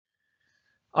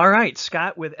All right,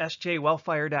 Scott with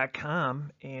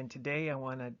sjwellfire.com, and today I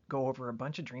want to go over a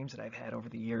bunch of dreams that I've had over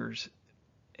the years.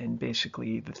 And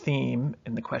basically, the theme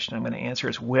and the question I'm going to answer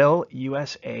is, will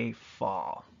USA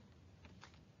fall?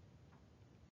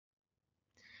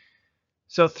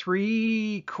 So,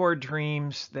 three core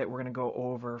dreams that we're going to go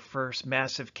over. First,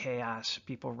 massive chaos,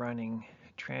 people running,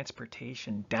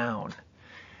 transportation down.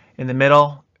 In the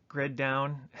middle, grid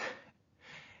down,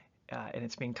 and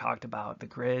it's being talked about. The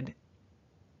grid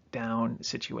down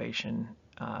situation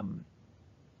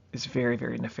is very,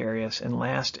 very nefarious. And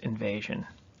last, invasion.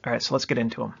 All right, so let's get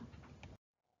into them.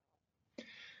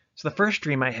 So the first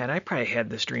dream I probably had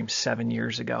this dream 7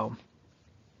 years ago.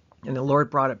 And the Lord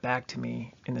brought it back to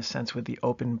me in the sense with the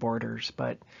open borders.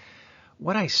 But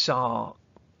what I saw,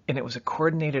 and it was a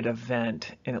coordinated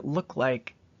event, and it looked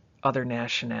like other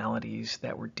nationalities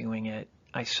that were doing it.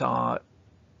 I saw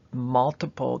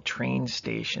multiple train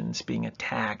stations being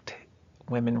attacked,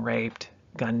 women raped,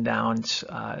 gunned down,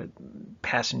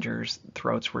 passengers'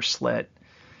 throats were slit.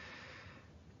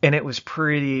 And it was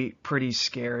pretty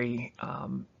scary,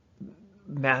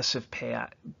 massive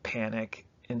panic.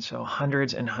 And so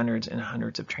hundreds and hundreds and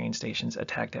hundreds of train stations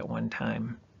attacked at one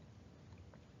time.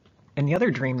 And the other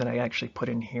dream that I actually put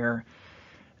in here,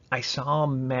 I saw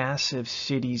massive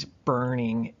cities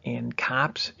burning and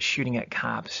cops shooting at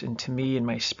cops. And to me, in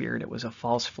my spirit, it was a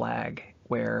false flag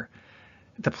where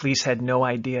the police had no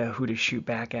idea who to shoot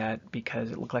back at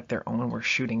because it looked like their own were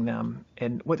shooting them.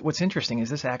 And what's interesting is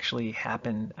this actually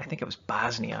happened, I think it was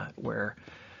Bosnia, where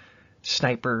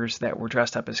snipers that were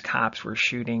dressed up as cops were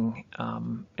shooting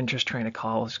and just trying to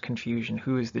cause confusion.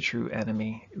 Who is the true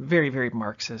enemy? Very, very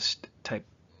Marxist type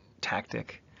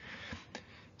tactic.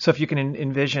 So if you can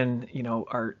envision,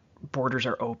 our borders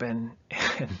are open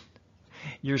and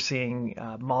you're seeing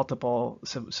multiple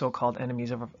so-called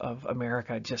enemies of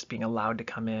America just being allowed to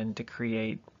come in to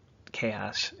create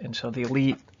chaos. And so the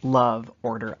elite love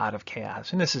order out of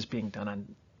chaos. And this is being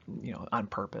done on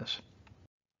purpose.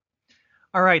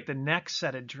 All right, the next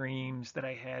set of dreams that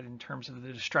I had in terms of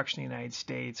the destruction of the United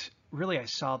States, really I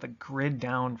saw the grid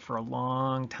down for a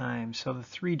long time. So the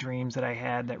three dreams that I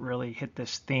had that really hit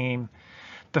this theme.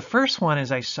 The first one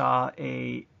is I saw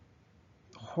a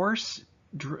horse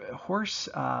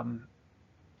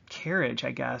carriage,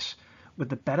 I guess, with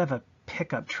the bed of a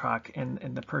pickup truck,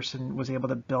 and the person was able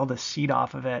to build a seat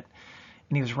off of it.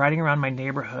 And he was riding around my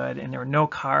neighborhood, and there were no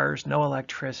cars, no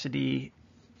electricity.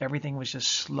 Everything was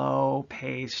just slow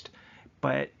paced,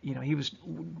 but he was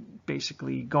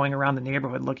basically going around the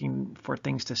neighborhood looking for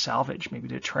things to salvage, maybe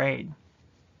to trade.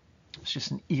 It's just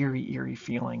an eerie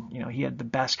feeling. He had the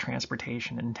best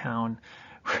transportation in town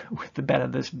with the bed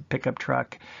of this pickup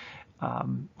truck,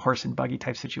 horse and buggy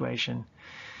type situation.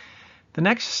 The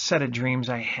next set of dreams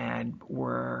I had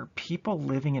were people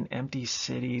living in empty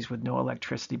cities with no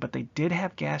electricity, but they did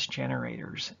have gas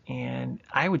generators. And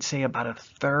I would say about a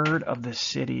third of the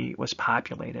city was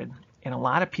populated. And a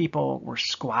lot of people were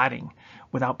squatting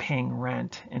without paying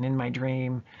rent. And in my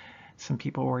dream, some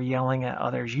people were yelling at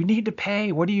others, "You need to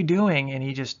pay. What are you doing?" And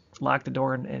he just locked the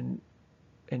door and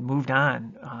moved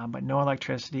on. But no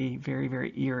electricity, very,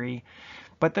 very eerie.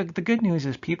 But the good news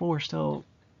is people were still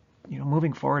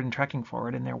moving forward and trekking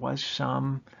forward, and there was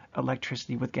some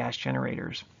electricity with gas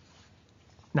generators.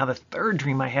 Now, the third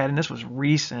dream I had, and this was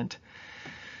recent,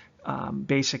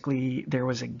 basically there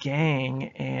was a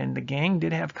gang, and the gang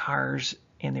did have cars,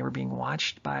 and they were being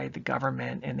watched by the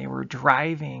government, and they were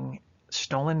driving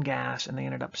stolen gas, and they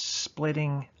ended up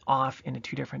splitting off into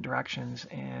two different directions,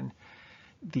 and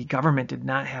the government did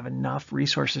not have enough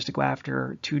resources to go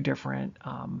after two different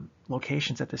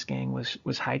locations that this gang was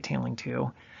hightailing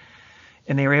to.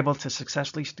 And they were able to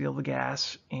successfully steal the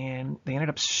gas, and they ended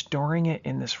up storing it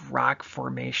in this rock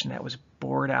formation that was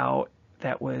bored out,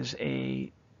 that was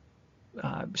a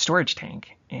storage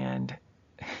tank. And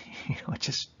it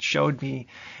just showed me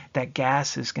that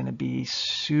gas is going to be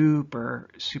super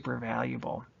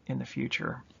valuable in the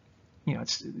future.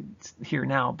 It's here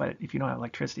now, but if you don't have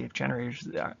electricity, if generators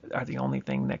are the only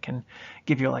thing that can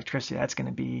give you electricity, that's going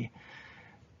to be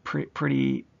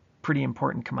pretty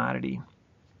important commodity.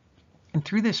 And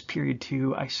through this period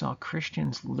too, I saw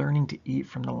Christians learning to eat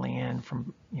from the land,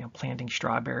 from planting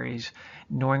strawberries,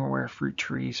 knowing where fruit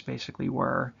trees basically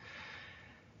were.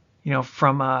 This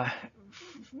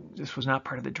was not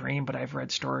part of the dream, but I've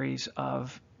read stories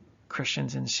of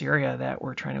Christians in Syria that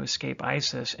were trying to escape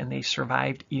ISIS, and they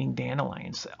survived eating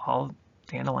dandelions. All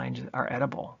dandelions are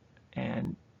edible,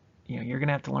 and you're going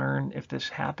to have to learn, if this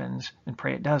happens, and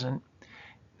pray it doesn't.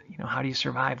 How do you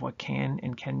survive? What can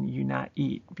and can you not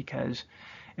eat? Because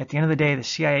at the end of the day, the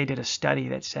CIA did a study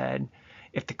that said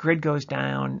if the grid goes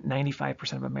down,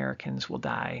 95% of Americans will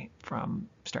die from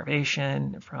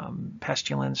starvation, from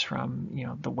pestilence, from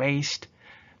the waste,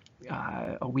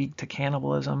 a week to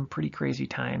cannibalism. Pretty crazy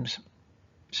times.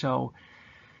 So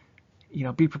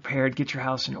be prepared, get your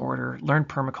house in order, learn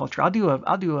permaculture.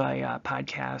 I'll do a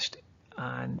podcast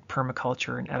on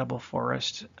permaculture and edible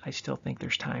forests. I still think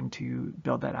there's time to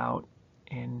build that out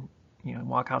and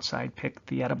walk outside, pick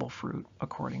the edible fruit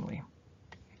accordingly.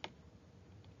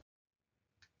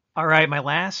 All right, my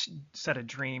last set of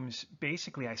dreams,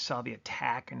 basically I saw the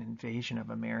attack and invasion of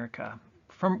America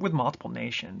with multiple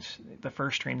nations. The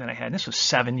first dream that I had, and this was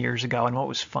 7 years ago, and what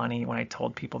was funny when I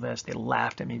told people this, they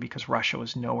laughed at me because Russia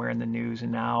was nowhere in the news,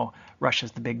 and now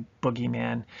Russia's the big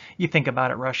boogeyman. You think about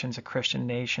it, Russia's a Christian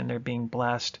nation, they're being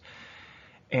blessed,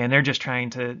 and they're just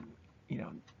trying to,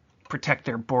 protect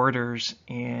their borders,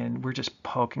 and we're just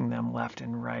poking them left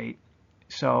and right.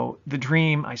 So the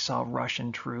dream, I saw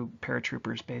Russian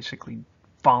paratroopers basically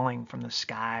falling from the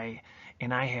sky,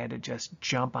 and I had to just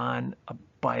jump on a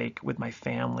bike with my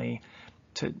family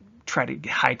to try to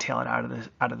hightail it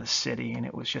out of the city, and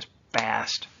it was just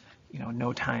fast.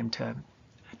 No time to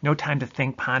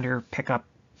think, ponder, pick up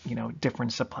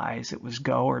different supplies. It was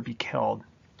go or be killed.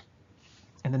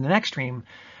 And then the next dream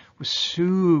was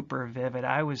super vivid.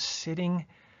 I was sitting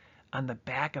on the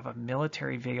back of a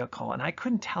military vehicle, and I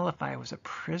couldn't tell if I was a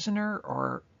prisoner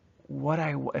or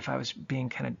if I was being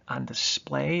kind of on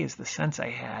display, is the sense I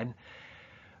had.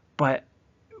 But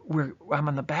I'm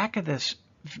on the back of this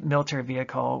military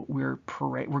vehicle. We're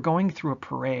going through a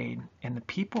parade, and the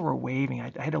people were waving.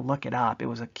 I had to look it up. It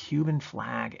was a Cuban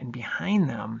flag, and behind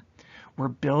them were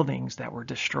buildings that were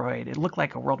destroyed. It looked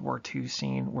like a World War II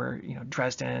scene where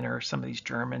Dresden or some of these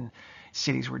German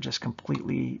cities were just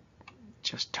completely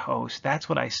just toast. That's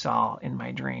what I saw in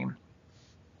my dream.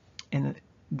 In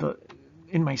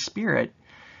my spirit,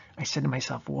 I said to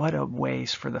myself, what a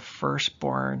waste for the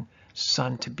firstborn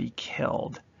son to be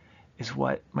killed, is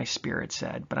what my spirit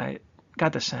said. But I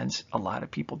got the sense a lot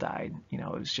of people died. It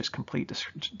was just complete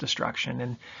destruction,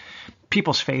 and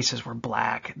people's faces were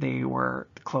black. The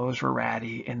clothes were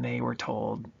ratty, and they were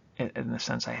told, in the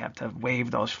sense I have, to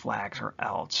wave those flags or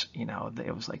else.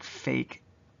 It was like fake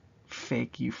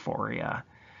euphoria.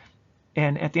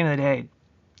 And at the end of the day,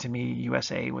 to me,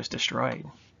 USA was destroyed.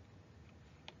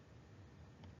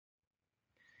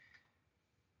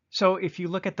 So if you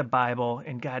look at the Bible,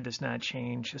 and God does not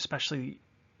change, especially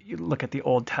you look at the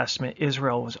Old Testament,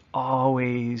 Israel was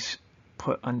always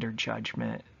put under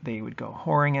judgment. They would go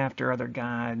whoring after other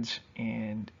gods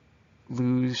and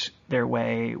lose their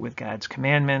way with God's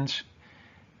commandments.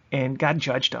 And God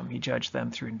judged them. He judged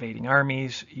them through invading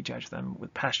armies. He judged them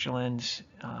with pestilence,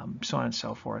 so on and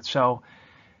so forth. So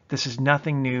this is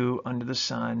nothing new under the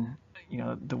sun.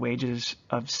 The wages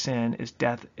of sin is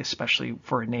death, especially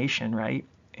for a nation, right?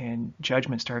 And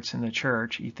judgment starts in the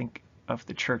church. You think of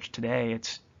the church today,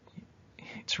 it's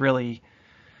really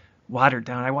watered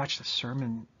down. I watched a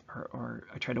sermon, or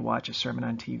I tried to watch a sermon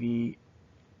on TV.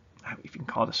 I don't know if you can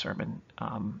call it a sermon.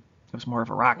 It was more of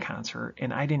a rock concert,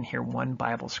 and I didn't hear one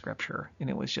Bible scripture, and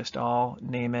it was just all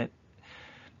name it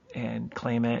and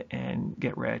claim it and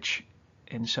get rich.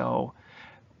 And so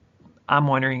I'm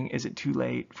wondering, is it too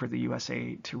late for the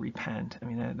USA to repent? I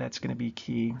mean, that's going to be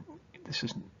key. This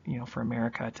is, for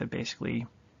America to basically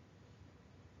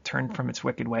turn from its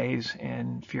wicked ways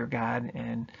and fear God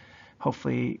and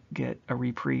hopefully get a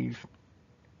reprieve.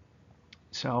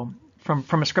 So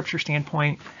from a scripture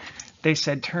standpoint, they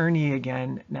said, turn ye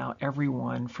again now every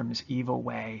one from his evil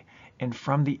way and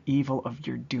from the evil of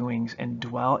your doings, and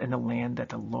dwell in the land that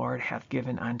the Lord hath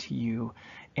given unto you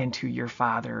and to your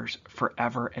fathers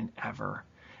forever and ever.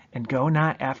 And go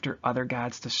not after other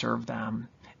gods to serve them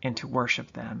and to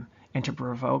worship them, and to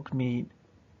provoke me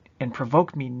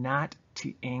not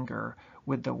to anger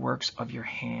with the works of your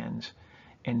hands,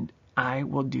 and I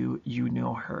will do you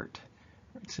no hurt.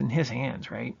 It's in his hands,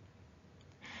 right?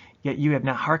 Yet you have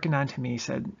not hearkened unto me,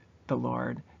 said the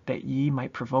Lord, that ye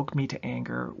might provoke me to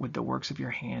anger with the works of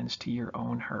your hands to your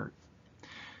own hurt.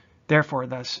 Therefore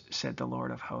thus said the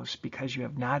Lord of hosts, because you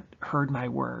have not heard my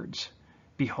words,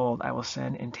 behold, I will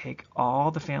send and take all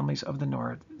the families of the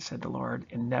north, said the Lord,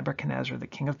 and Nebuchadnezzar, the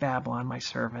king of Babylon, my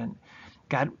servant.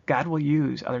 God will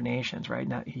use other nations, right?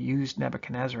 Now, he used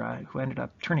Nebuchadnezzar, who ended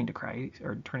up turning to Christ,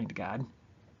 or turning to God.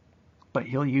 But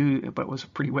was a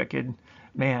pretty wicked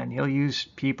man. He'll use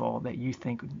people that you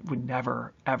think would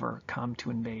never, ever come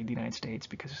to invade the United States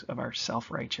because of our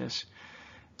self-righteous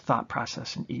thought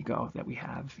process and ego that we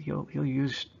have. He'll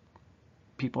use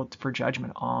people for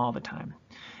judgment all the time.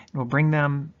 And we'll bring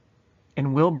them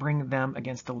and will bring them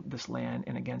against this land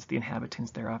and against the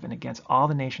inhabitants thereof and against all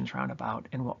the nations round about,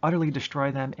 and will utterly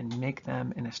destroy them and make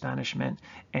them in astonishment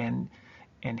and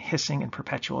hissing and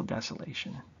perpetual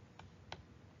desolation.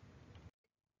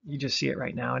 You just see it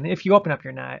right now. And if you open up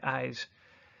your eyes,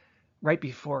 right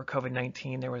before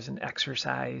COVID-19, there was an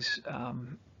exercise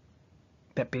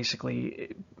that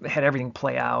basically had everything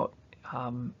play out.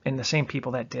 And the same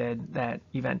people that did that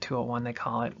Event 201, they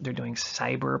call it, they're doing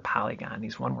cyber polygon,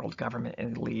 these one world government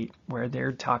elite, where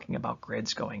they're talking about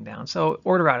grids going down. So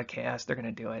order out of chaos, they're going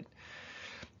to do it.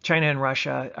 China and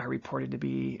Russia are reported to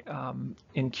be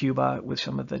in Cuba with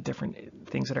some of the different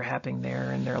things that are happening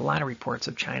there. And there are a lot of reports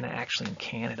of China actually in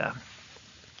Canada.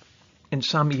 And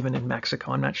some even in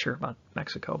Mexico. I'm not sure about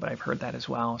Mexico, but I've heard that as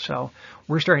well. So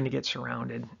we're starting to get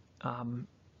surrounded. And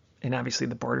obviously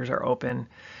the borders are open.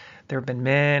 There have been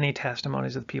many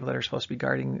testimonies of the people that are supposed to be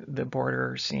guarding the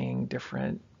border, seeing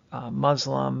different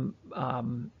Muslim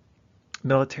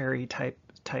military type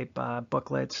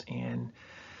booklets and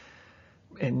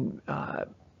I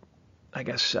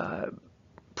guess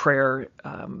prayer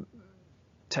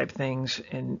type things.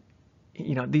 And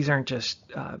you know, these aren't just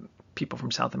people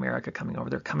from South America coming over;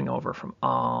 they're coming over from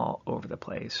all over the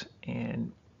place.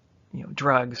 And you know,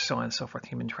 drugs, so on and so forth,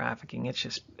 human trafficking. It's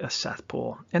just a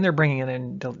cesspool. And they're bringing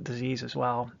in disease as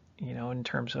well, you know, in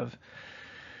terms of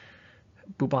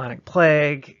bubonic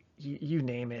plague, you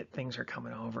name it, things are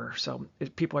coming over. So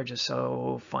people are just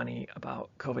so funny about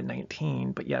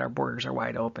COVID-19, but yet our borders are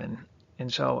wide open.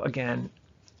 And so, again,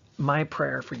 my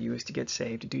prayer for you is to get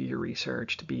saved, to do your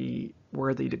research, to be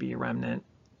worthy to be a remnant.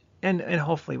 And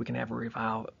hopefully we can have a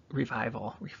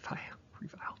revival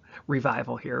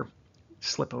here.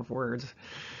 Slip of words.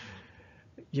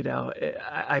 You know,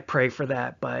 I pray for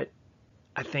that, but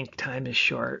I think time is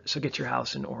short. So get your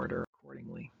house in order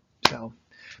accordingly. So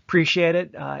appreciate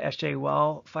it.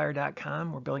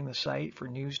 sjwellfire.com. We're building the site for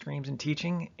news, streams, and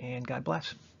teaching, and God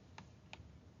bless.